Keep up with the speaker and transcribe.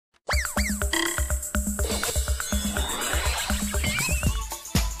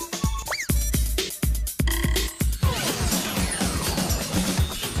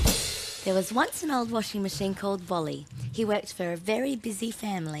was once an old washing machine called Wally. He worked for a very busy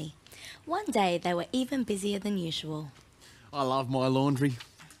family. One day they were even busier than usual. I love my laundry,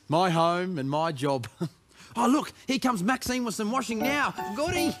 my home and my job. Oh, look, here comes Maxine with some washing now.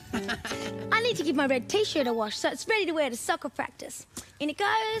 Goody! I need to give my red t-shirt a wash so it's ready to wear to soccer practice. In it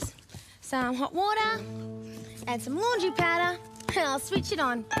goes. Some hot water, add some laundry powder, and I'll switch it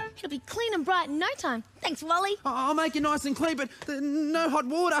on. It'll be clean and bright in no time. Thanks, Wally. I'll make it nice and clean, but no hot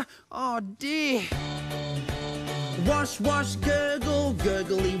water. Oh, dear. Wash, wash, gurgle,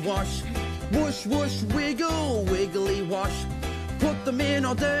 gurgly wash. Whoosh, whoosh, wiggle, wiggly wash. Put them in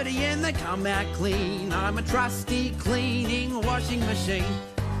all dirty and they come out clean. I'm a trusty cleaning washing machine.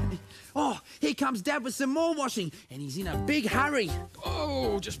 Oh, here comes Dad with some more washing, and he's in a big hurry.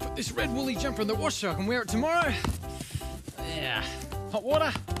 Oh, just put this red woolly jumper in the wash so I can wear it tomorrow. Yeah. Hot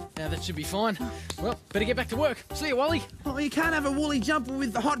water? Yeah, that should be fine. Well, better get back to work. See you, Wally. Oh, you can't have a woolly jumper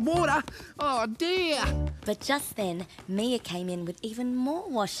with the hot water. Oh, dear. But just then, Mia came in with even more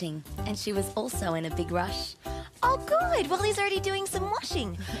washing, and she was also in a big rush. Oh, good. Wally's already doing some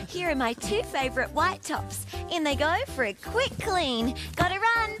washing. Here are my 2 favourite white tops. In they go for a quick clean. Gotta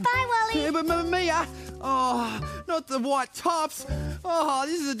run. Bye, Wally. Yeah, but Mia, oh, not the white tops. Oh,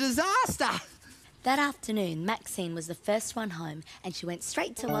 this is a disaster. That afternoon, Maxine was the first one home, and she went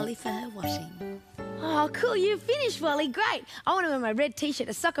straight to Wally for her washing. Oh, cool. You finished, Wally. Great. I want to wear my red t-shirt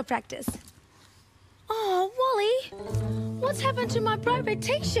to soccer practice. Oh, Wally, what's happened to my bright red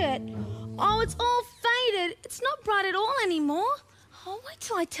t-shirt? Oh, it's all faded. It's not bright at all anymore. Oh, wait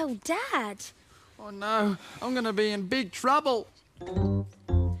till I tell Dad. Oh, no, I'm going to be in big trouble. I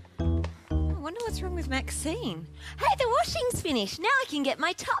wonder what's wrong with Maxine. Hey, the washing's finished. Now I can get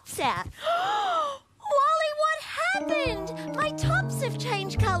my tops out. Wally, what happened? My tops have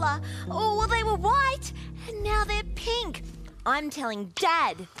changed colour. Oh, well, they were white, and now they're pink. I'm telling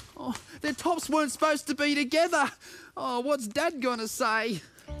Dad. Oh, their tops weren't supposed to be together. Oh, what's Dad going to say?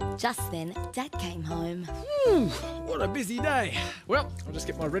 Just then, Dad came home. What a busy day. Well, I'll just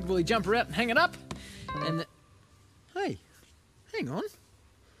get my red woolly jumper out and hang it up. And hey, hang on.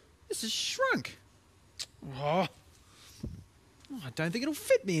 This has shrunk. Oh, I don't think it'll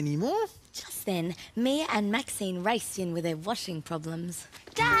fit me anymore. Just then, Mia and Maxine raced in with their washing problems.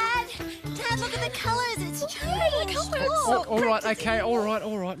 Dad! Dad, look at the colours. It's changed. Oh, all right, okay, all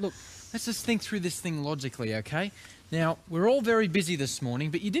right. Look, let's just think through this thing logically, okay? Now, we're all very busy this morning,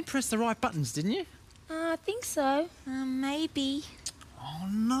 but you did press the right buttons, didn't you? I think so. Maybe. Oh,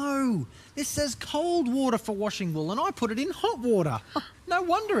 no. This says cold water for washing wool, and I put it in hot water. No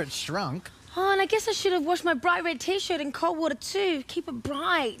wonder it shrunk. Oh, and I guess I should have washed my bright red t-shirt in cold water too. Keep it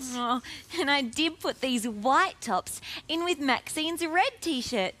bright. Oh, and I did put these white tops in with Maxine's red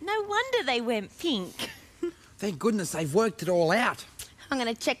t-shirt. No wonder they went pink. Thank goodness they've worked it all out. I'm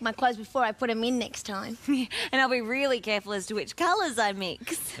going to check my clothes before I put them in next time. And I'll be really careful as to which colours I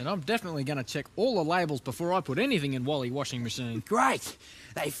mix. And I'm definitely going to check all the labels before I put anything in Wally washing machine. Great.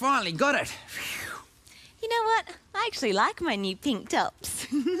 They finally got it. You know what? I actually like my new pink tops.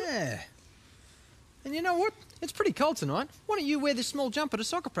 Yeah. And you know what? It's pretty cold tonight. Why don't you wear this small jumper to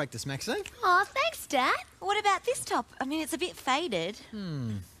soccer practice, Maxine? Oh, thanks, Dad. What about this top? I mean, it's a bit faded.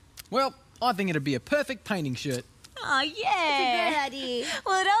 Well, I think it'd be a perfect painting shirt. Oh, yeah. That's a great idea.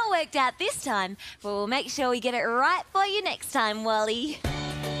 Well, it all worked out this time. But we'll make sure we get it right for you next time, Wally.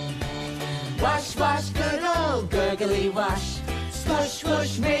 Wash, wash, gurgle, gurgly wash. Spush,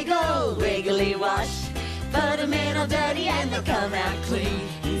 whoosh, wiggle, wiggly wash. Put them in all dirty and they'll come out clean.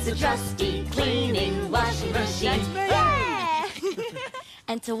 He's a trusty cleaning washing machine. Yeah!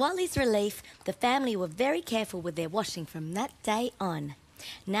 And to Wally's relief, the family were very careful with their washing from that day on.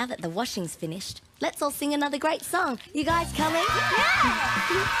 Now that the washing's finished, let's all sing another great song. You guys coming?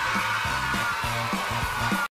 Yeah!